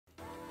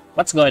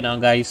What's going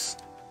on, guys?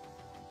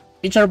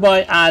 It's your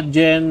boy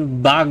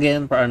Adjen back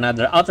again for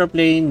another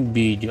Outerplane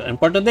video. And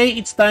for today,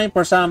 it's time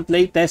for some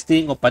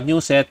playtesting of a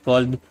new set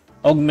called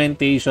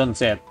Augmentation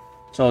Set.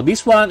 So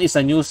this one is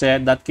a new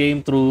set that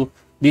came through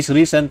this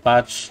recent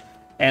patch.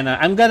 And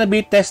I'm gonna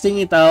be testing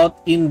it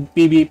out in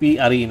PvP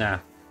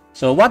Arena.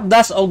 So what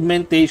does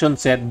Augmentation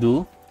Set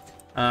do?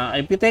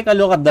 If you take a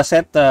look at the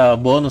set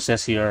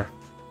bonuses here,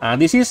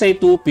 this is a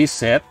 2-piece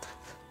set.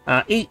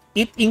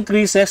 It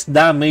increases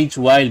damage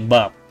while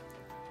buff.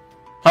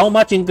 How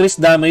much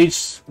increased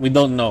damage? We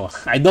don't know.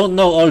 I don't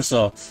know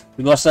also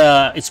because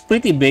it's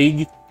pretty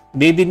vague.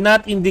 They did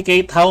not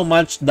indicate how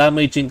much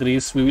damage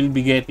increase we will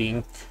be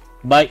getting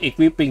by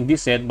equipping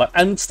this set, but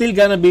I'm still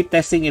gonna be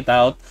testing it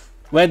out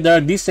whether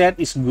this set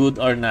is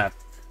good or not.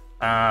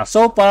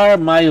 So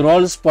far, my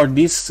rolls for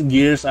these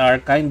gears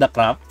are kinda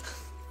crap.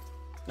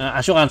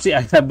 As you can see,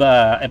 I have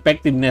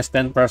effectiveness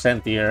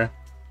 10% here.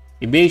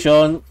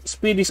 Evasion,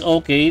 speed is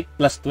okay,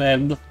 plus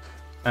 12.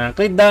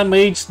 Crit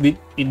damage,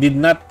 it did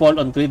not fall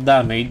on crit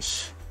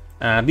damage.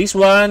 This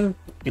one,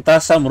 it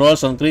has some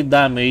rolls on crit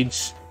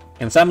damage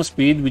and some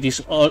speed, which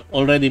is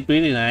already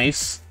pretty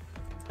nice.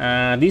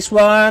 This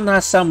one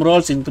has some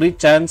rolls in crit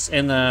chance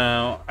and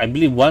I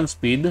believe 1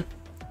 speed.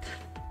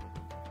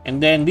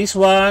 And then this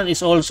one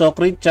is also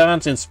crit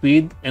chance and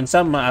speed and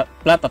some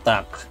flat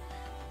attack.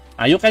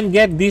 You can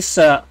get this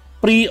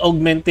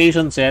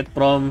pre-augmentation set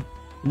from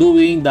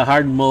doing the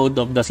hard mode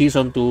of the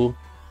Season 2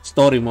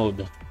 story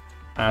mode.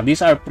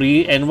 These are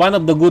free, and one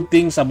of the good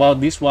things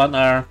about this one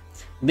are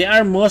they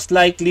are most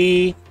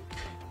likely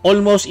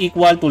almost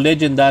equal to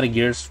legendary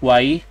gears.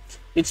 Why?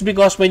 It's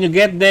because when you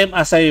get them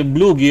as a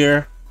blue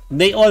gear,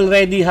 they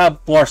already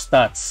have 4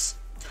 stats,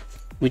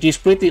 which is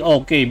pretty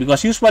okay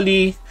because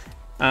usually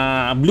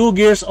blue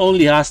gears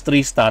only has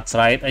 3 stats,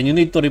 right? And you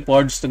need to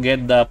report to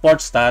get the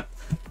 4th stat.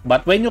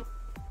 But when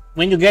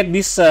you get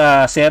this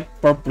set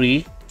for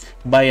free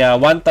by a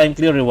one-time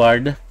clear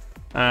reward,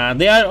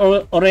 they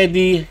are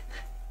already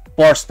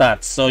 4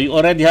 stats, so you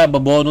already have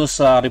a bonus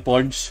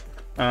reports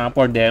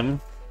for them,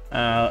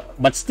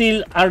 but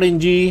still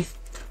RNG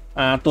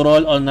to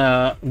roll on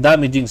a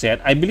damaging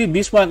set. I believe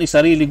this one is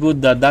a really good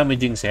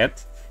damaging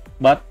set,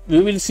 but we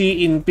will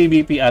see in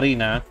PvP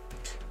Arena.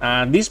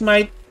 This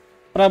might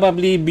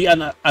probably be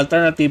an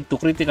alternative to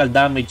critical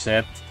damage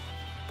set.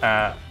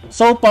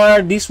 So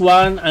far, this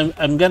one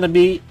I'm gonna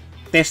be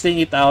testing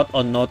it out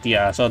on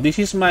Notia. So this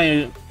is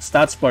my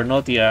stats for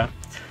Notia.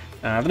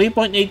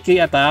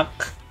 3.8k attack,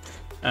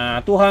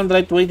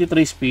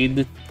 223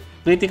 speed,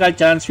 critical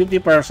chance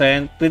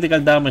 50%,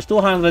 critical damage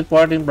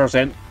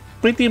 214%,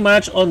 pretty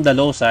much on the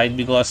low side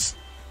because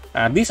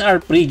these are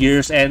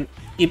pre-gears, and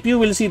if you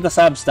will see the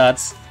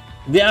substats,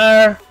 they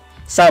are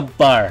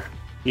subpar.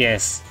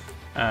 Yes,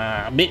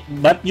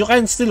 but you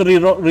can still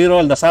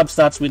reroll the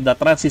substats with the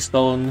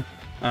Transistone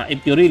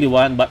if you really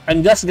want, but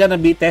I'm just gonna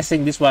be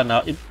testing this one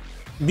now. If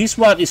this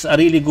one is a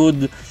really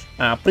good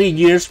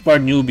pre-gears for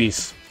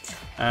newbies.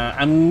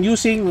 I'm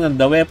using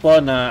the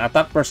weapon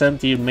attack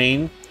percent here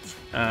main,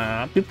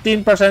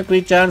 15%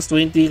 crit chance,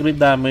 20 crit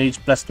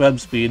damage, plus 12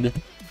 speed,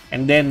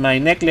 and then my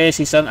necklace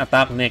is an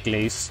attack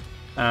necklace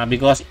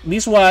because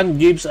this one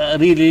gives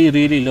a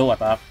really low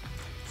attack.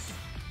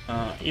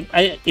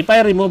 If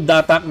I remove the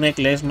attack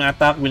necklace, my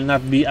attack will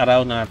not be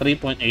around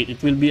 3.8.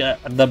 It will be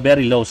at the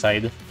very low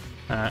side.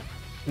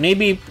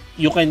 Maybe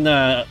you can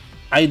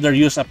either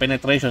use a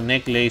penetration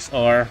necklace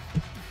or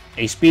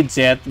a speed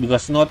set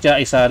because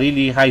Notia is a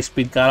really high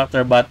speed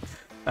character, but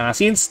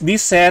since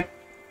this set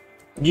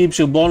gives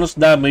you bonus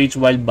damage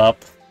while buff,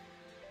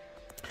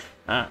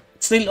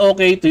 it's still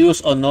okay to use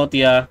on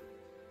Notia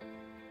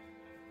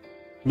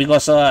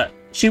because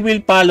she will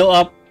follow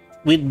up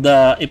with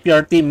the if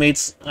your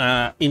teammates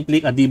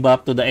inflict a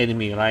debuff to the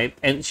enemy, right?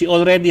 And she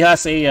already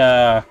has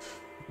a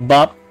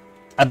buff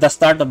at the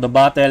start of the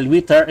battle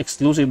with her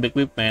exclusive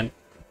equipment.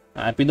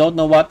 If you don't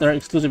know what her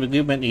exclusive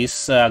equipment is,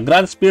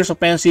 Grand Spear's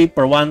offensive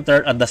for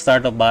 1/3 at the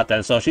start of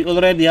battle. So she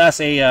already has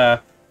a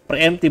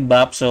preemptive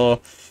buff. So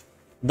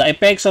the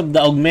effects of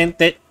the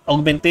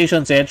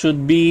augmentation set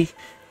should be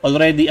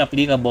already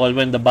applicable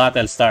when the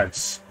battle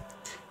starts.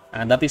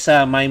 And that is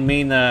my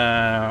main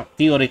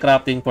theory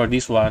crafting for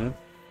this one.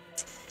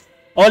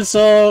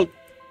 Also,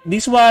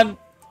 this one,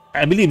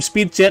 I believe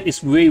speed set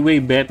is way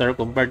better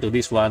compared to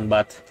this one,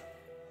 but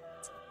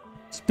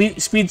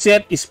speed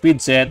set is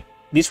speed set.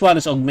 This one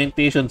is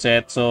augmentation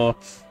set, so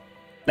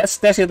let's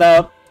test it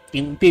out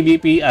in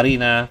PvP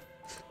Arena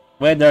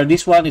whether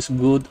this one is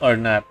good or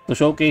not to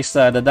showcase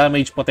the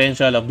damage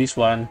potential of this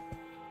one.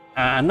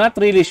 I'm not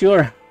really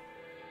sure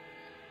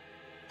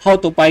how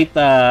to fight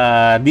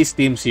these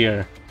teams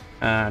here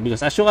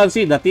because as you can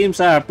see, the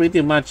teams are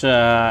pretty much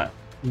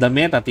the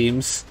meta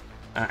teams.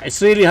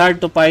 It's really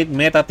hard to fight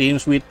meta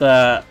teams with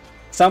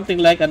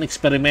something like an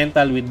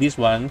experimental with this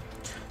one.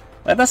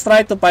 Let us try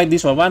to fight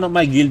this one. One of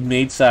my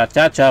guildmates,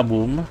 Cha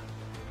Boom.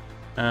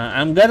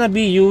 I'm gonna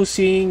be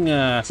using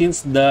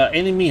since the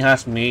enemy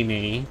has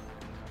melee.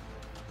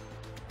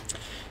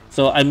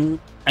 So I'm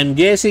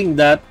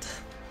guessing that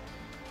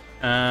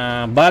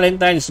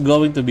Valentine is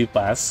going to be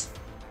passed.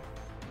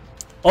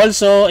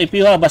 Also, if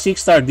you have a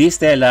 6-star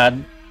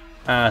Distelad,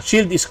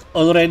 shield is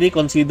already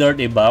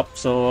considered a buff,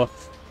 so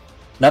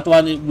that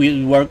one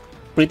will work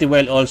pretty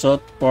well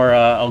also for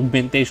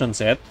augmentation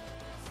set.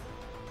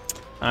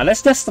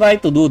 Let's just try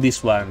to do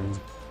this one,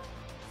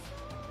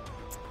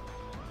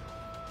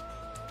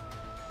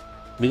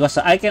 because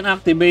I can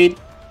activate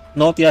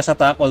Notia's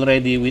attack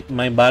already with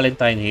my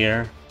Valentine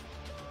here.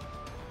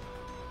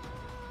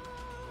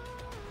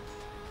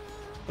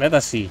 Let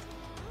us see.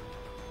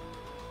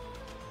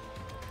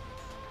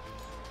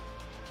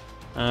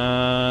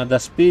 The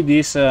speed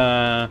is his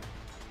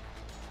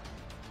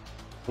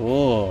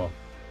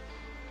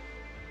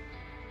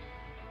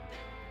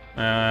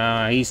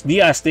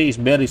DST is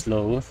very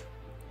slow.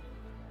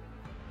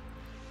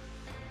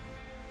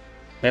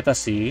 Let us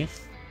see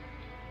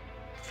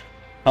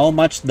how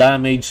much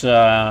damage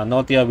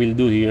Notia will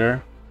do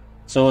here.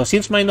 So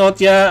since my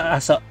Notia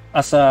has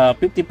a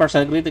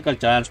 50% critical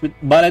chance, with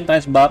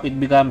Valentine's buff it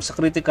becomes a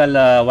critical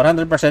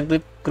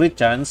 100% crit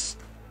chance.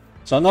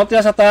 So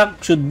Notia's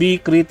attack should be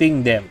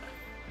critting them.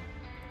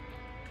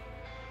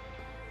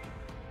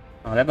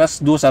 Let us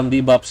do some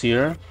debuffs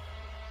here.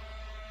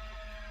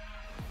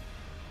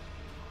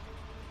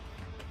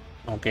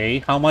 Okay,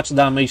 how much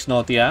damage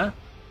Notia?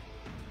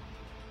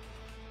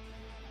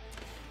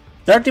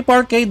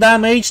 34k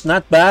damage,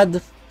 not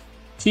bad.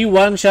 She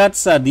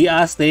one-shots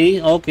Diaste.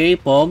 Okay,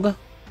 Pog.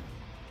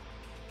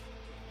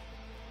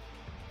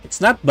 It's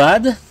not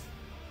bad.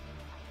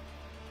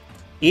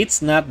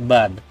 It's not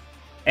bad.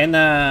 And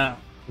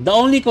the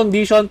only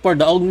condition for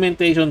the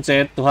augmentation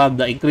set to have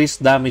the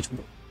increased damage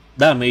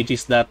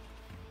is that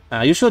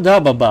you should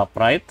have a buff,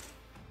 right?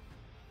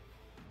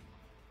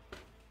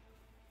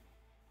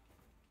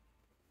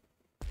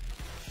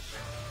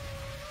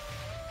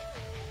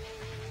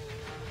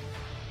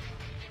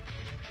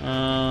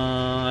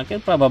 I can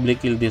probably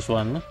kill this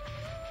one.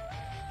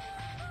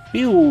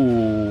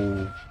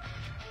 Pew!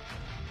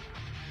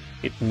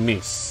 It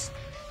missed.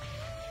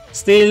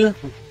 Still,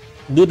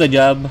 do the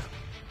job.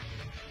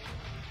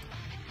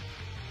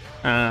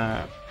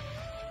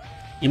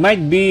 You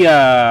might be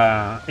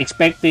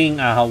expecting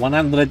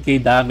 100k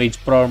damage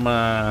from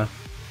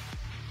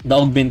the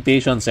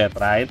augmentation set,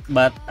 right?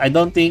 But I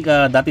don't think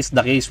that is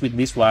the case with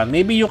this one.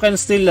 Maybe you can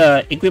still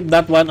equip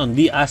that one on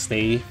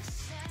Diaste.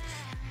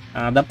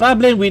 The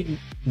problem with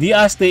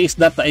Diaste is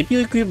that if you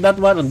equip that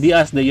one on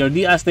Diaste, your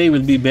Diaste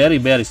will be very,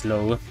 very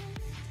slow.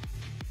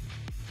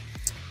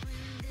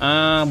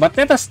 But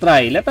let us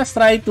try. Let us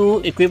try to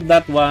equip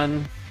that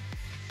one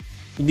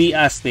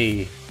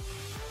Diaste.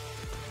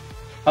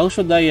 How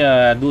should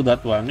I do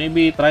that one?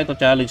 Maybe try to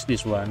challenge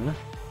this one.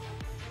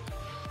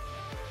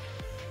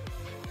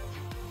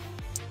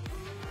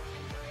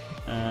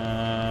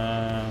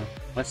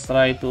 Let's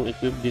try to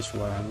equip this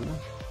one.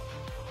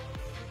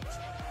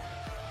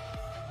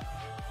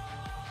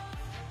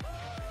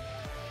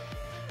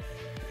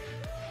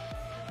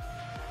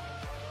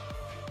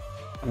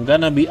 I'm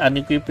gonna be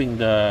unequipping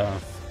the,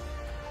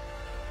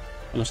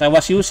 because I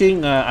was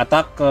using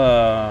attack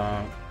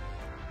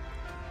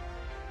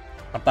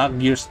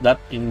gears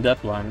in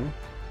that one.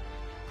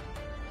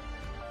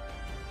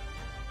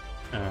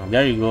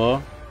 There you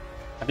go.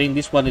 I think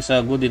this one is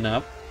good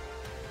enough.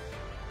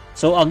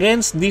 So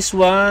against this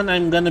one,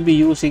 I'm gonna be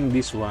using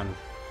this one,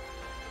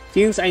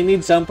 since I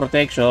need some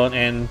protection,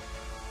 and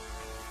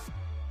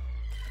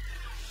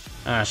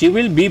she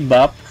will be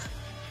buffed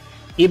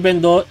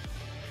even though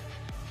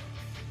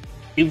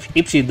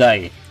if she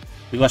die,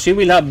 because she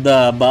will have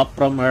the buff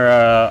from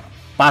her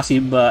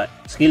passive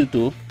skill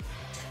 2.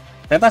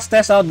 Let us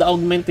test out the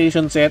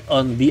augmentation set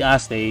on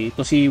Diaste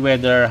to see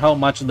whether how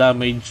much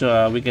damage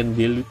we can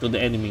deal to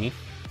the enemy.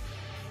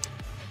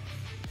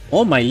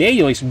 Oh, my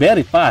Leo is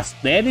very fast.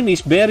 The enemy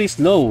is very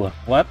slow.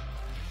 What?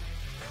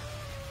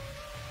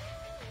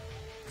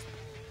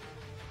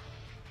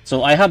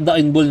 So I have the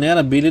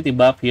invulnerability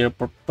buff here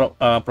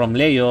from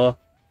Leo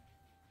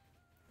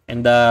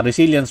and the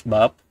resilience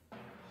buff.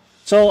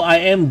 So I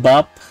am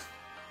buffed.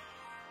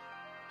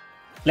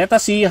 Let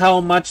us see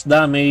how much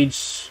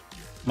damage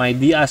my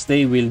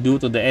Diaste will do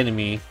to the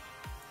enemy.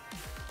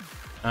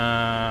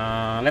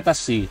 Let us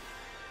see.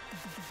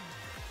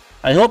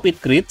 I hope it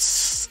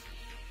crits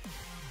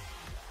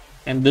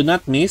and do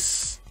not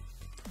miss.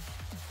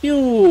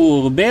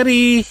 Phew,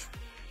 very,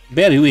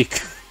 very weak.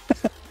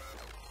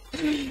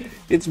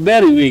 It's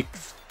very weak.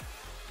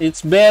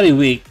 It's very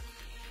weak.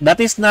 That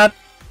is not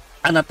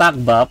an attack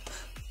buff.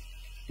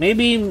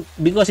 Maybe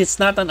because it's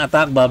not an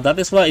attack buff, that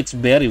is why it's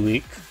very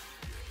weak.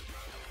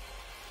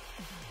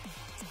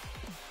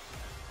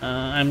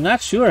 I'm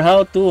not sure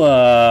how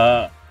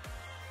to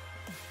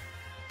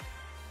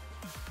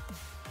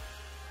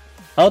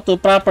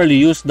properly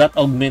use that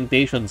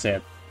augmentation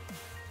set.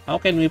 How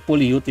can we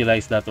fully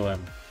utilize that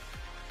one?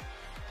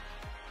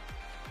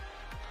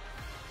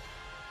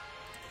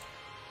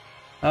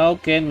 How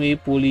can we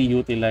fully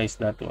utilize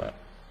that one?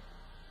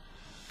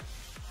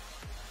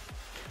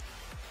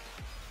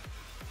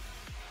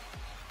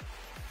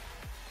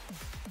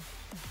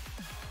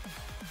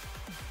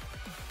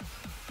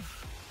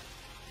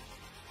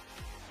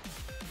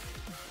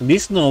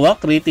 This Noah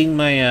creating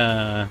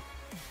my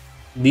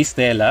this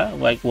Stella,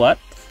 like what?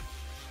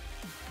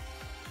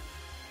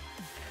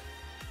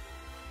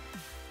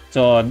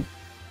 So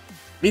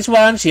this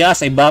one, she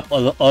has a buff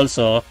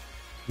also.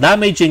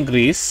 Damage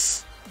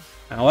increase.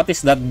 What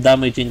is that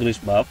damage increase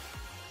buff?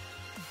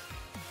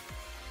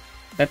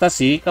 Let us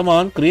see. Come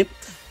on, crit.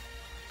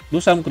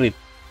 Do some crit.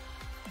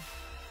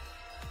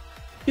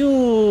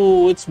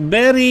 Ew, it's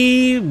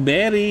very,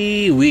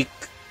 very weak.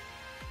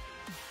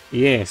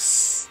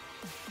 Yes.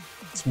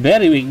 It's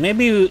very weak.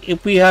 Maybe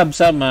if we have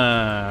some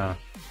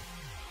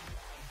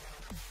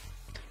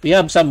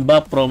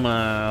buff from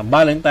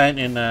Valentine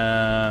and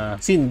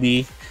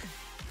Cindy,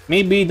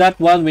 maybe that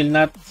one will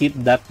not hit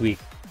that weak.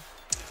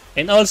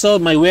 And also,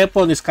 my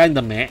weapon is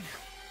kinda meh.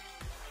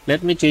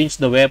 Let me change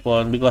the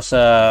weapon because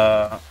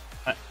that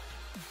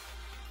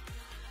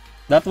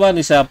one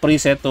is a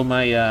preset to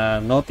my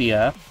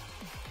Notia.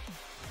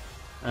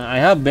 I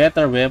have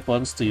better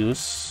weapons to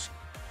use.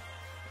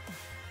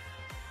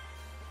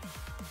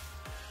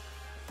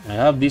 I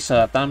have this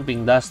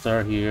Thumping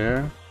Duster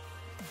here.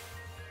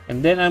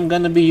 And then I'm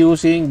gonna be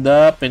using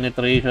the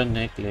Penetration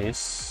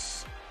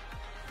Necklace.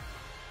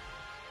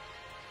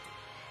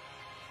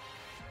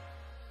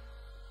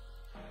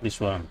 This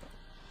one.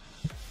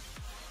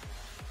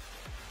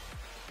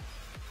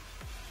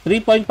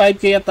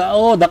 3.5k at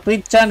oh, the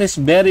crit chance is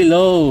very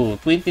low.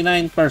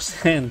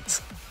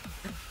 29%.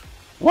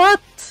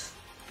 What?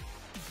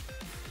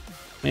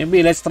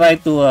 Maybe let's try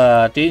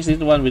to change this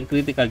one with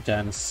critical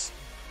chance.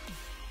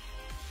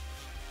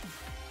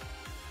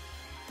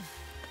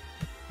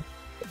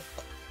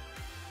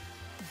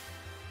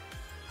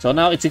 So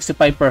now it's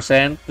 65%,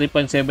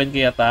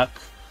 3.7k attack.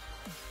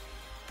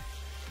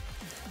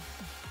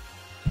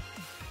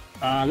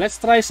 Let's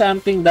try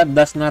something that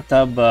does not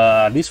have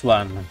this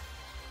one.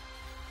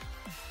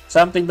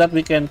 Something that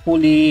we can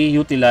fully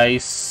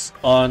utilize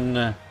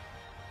on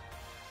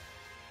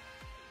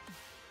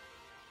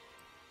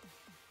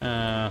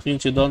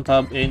since you don't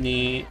have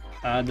any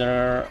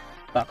other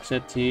attack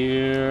set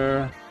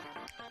here.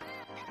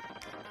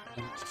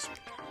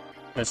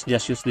 Let's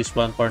just use this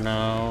one for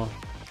now.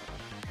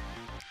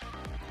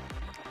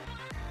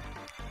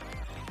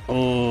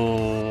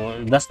 Oh,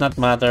 it does not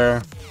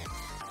matter.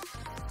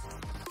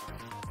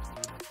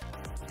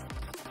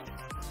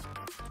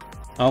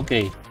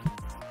 Okay.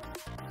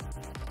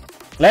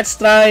 Let's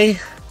try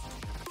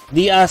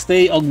the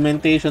Aste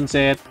Augmentation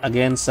Set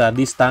against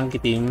this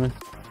tanky team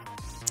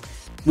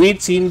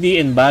with Cindy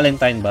and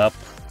Valentine buff.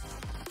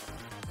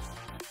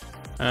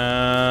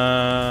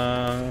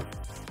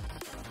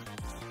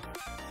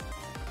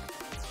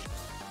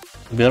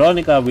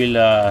 Veronica will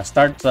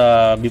start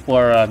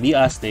before the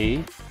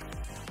Aste.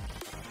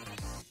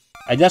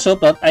 I just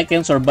hope that I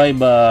can survive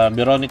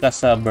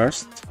Veronica's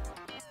burst.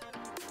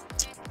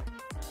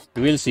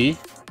 We will see.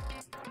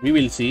 We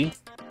will see.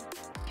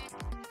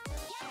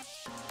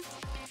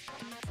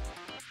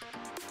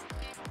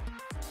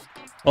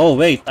 Oh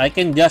wait, I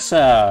can just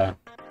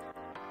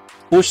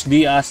push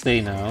the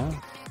Aste now.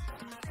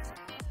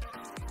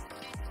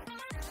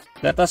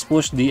 Let us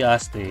push the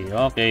Aste.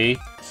 Okay.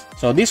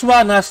 So this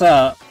one has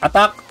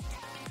attack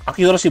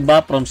accuracy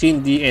buff from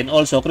Cindy and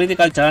also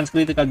critical chance,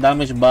 critical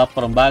damage buff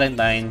from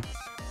Valentine.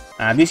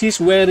 This is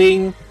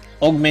wearing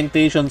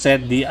Augmentation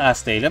Set the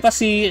Aste. Let us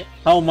see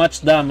how much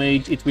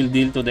damage it will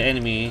deal to the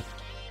enemy.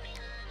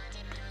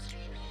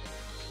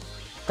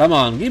 Come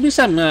on, give me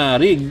some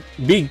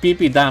big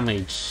PP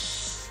damage.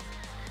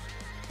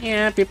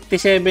 Yeah,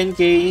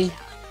 57k.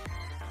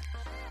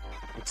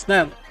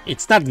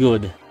 It's not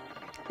good.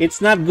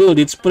 It's not good.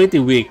 It's pretty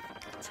weak.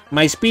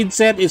 My speed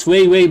set is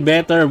way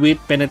better with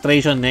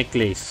Penetration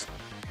Necklace.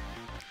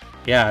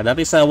 Yeah, that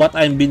is what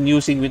I've been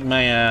using with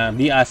my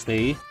the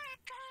Aste.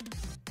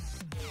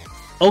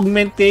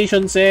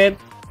 Augmentation Set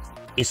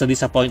is a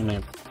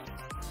disappointment.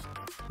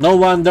 No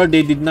wonder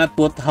they did not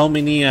put how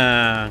many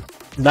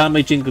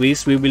damage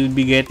increase we will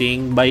be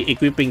getting by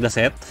equipping the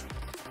set.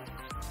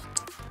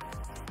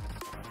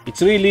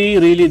 It's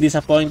really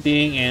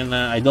disappointing, and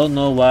I don't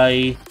know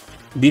why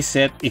this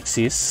set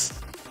exists.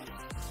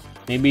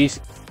 Maybe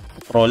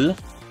troll.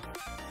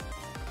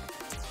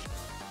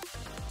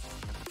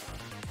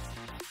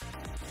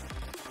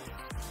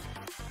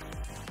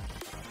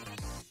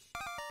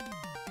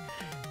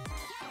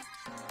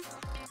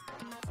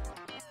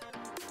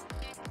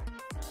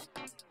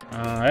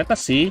 Let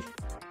us see.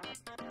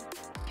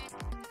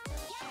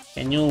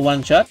 Can you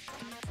one shot?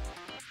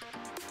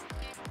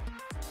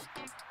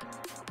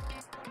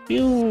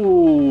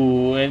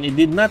 Phew, and it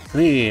did not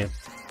crit.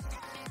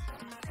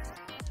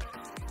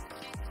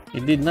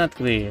 It did not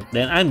crit.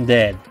 Then I'm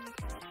dead.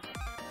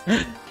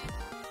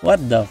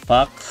 What the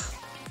fuck?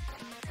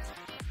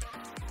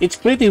 It's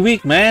pretty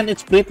weak, man.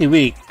 It's pretty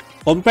weak.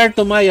 Compared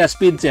to my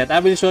speed set. I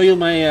will show you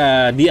my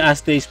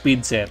Aste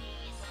speed set.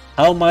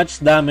 How much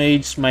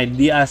damage my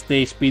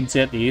Aste speed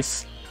set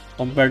is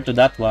compared to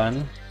that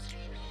one.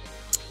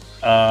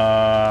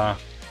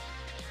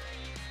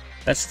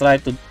 Let's try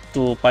to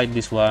fight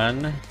this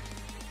one.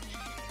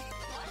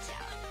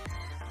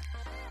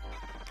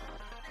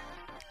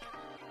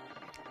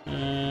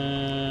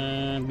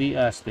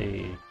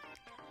 Diaste.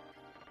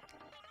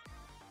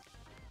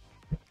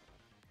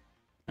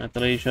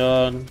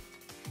 Penetration.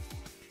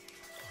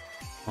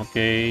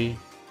 Okay.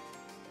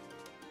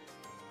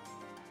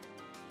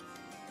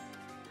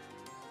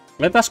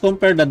 Let us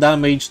compare the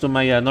damage to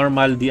my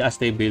normal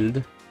Diaste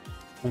build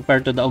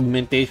compared to the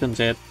augmentation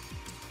set.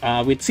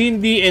 With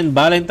Cindy and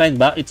Valentine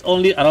ba, it's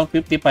only around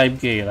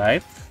 55k,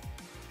 right?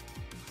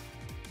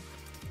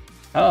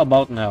 How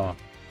about now?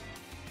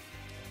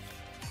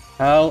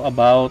 How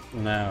about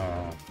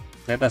now?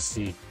 Let us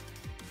see.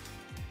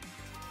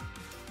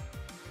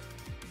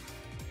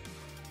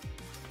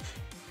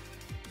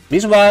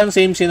 This one,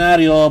 same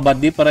scenario,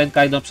 but different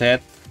kind of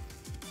set.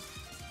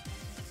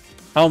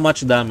 How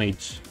much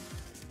damage?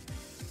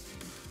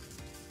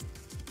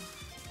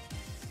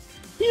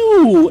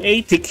 Phew!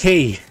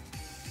 80k!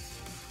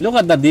 Look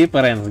at the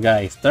difference,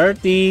 guys.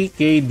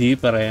 30k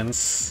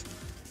difference.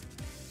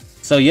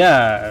 So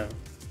yeah,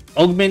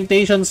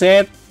 augmentation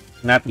set,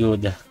 not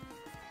good.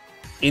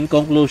 In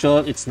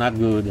conclusion, it's not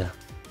good.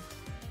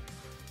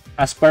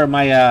 As per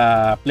my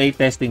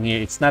playtesting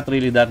here, it's not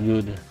really that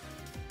good.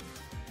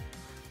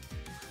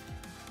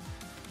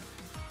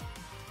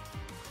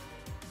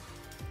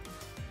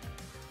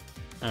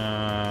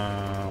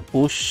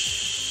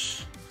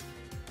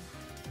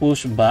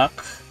 Push back.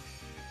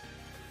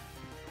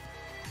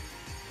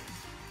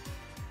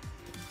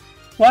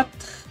 What?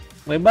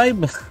 May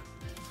vibe.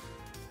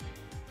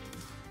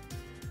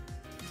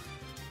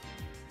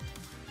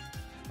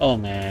 Oh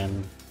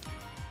man.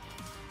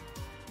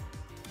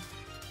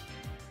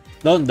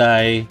 Don't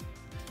die.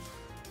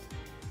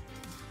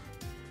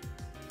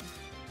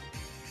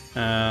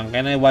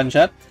 Can I one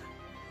shot?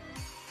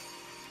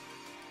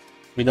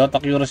 Without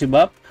accuracy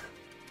buff?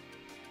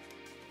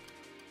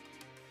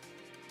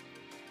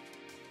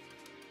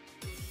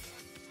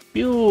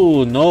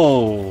 Pew,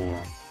 no.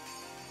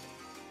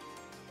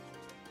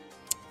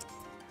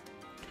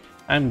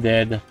 I'm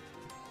dead.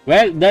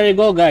 Well, there you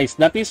go, guys.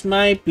 That is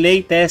my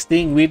play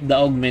testing with the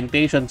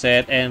augmentation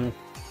set, and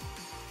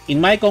in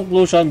my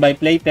conclusion by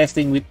play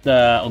testing with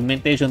the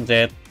augmentation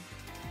set,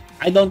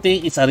 I don't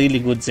think it's a really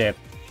good set.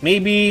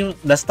 Maybe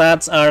the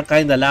stats are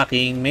kind of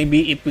lacking.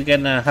 Maybe if we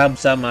can have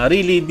some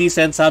really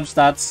decent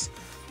substats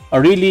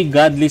or really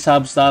godly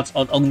substats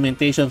on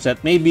augmentation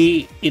set,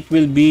 maybe it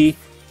will be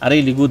a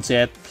really good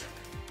set.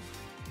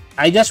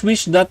 I just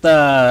wish that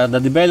the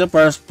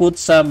developers put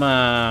some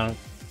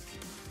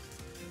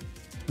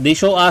they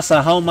show us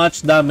how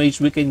much damage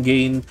we can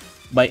gain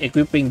by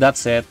equipping that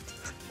set.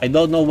 I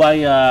don't know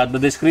why the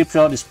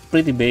description is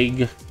pretty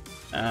vague.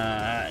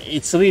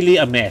 It's really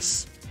a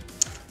mess.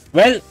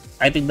 Well,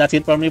 I think that's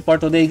it for me for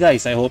today,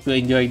 guys. I hope you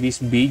enjoyed this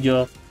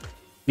video.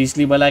 Please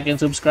leave a like and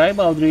subscribe.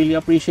 I would really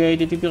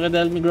appreciate it if you could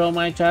help me grow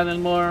my channel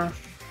more.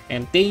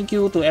 And thank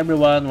you to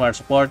everyone who are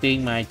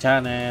supporting my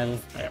channel.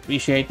 I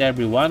appreciate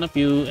every one of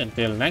you.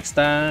 Until next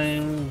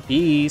time,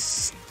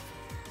 peace.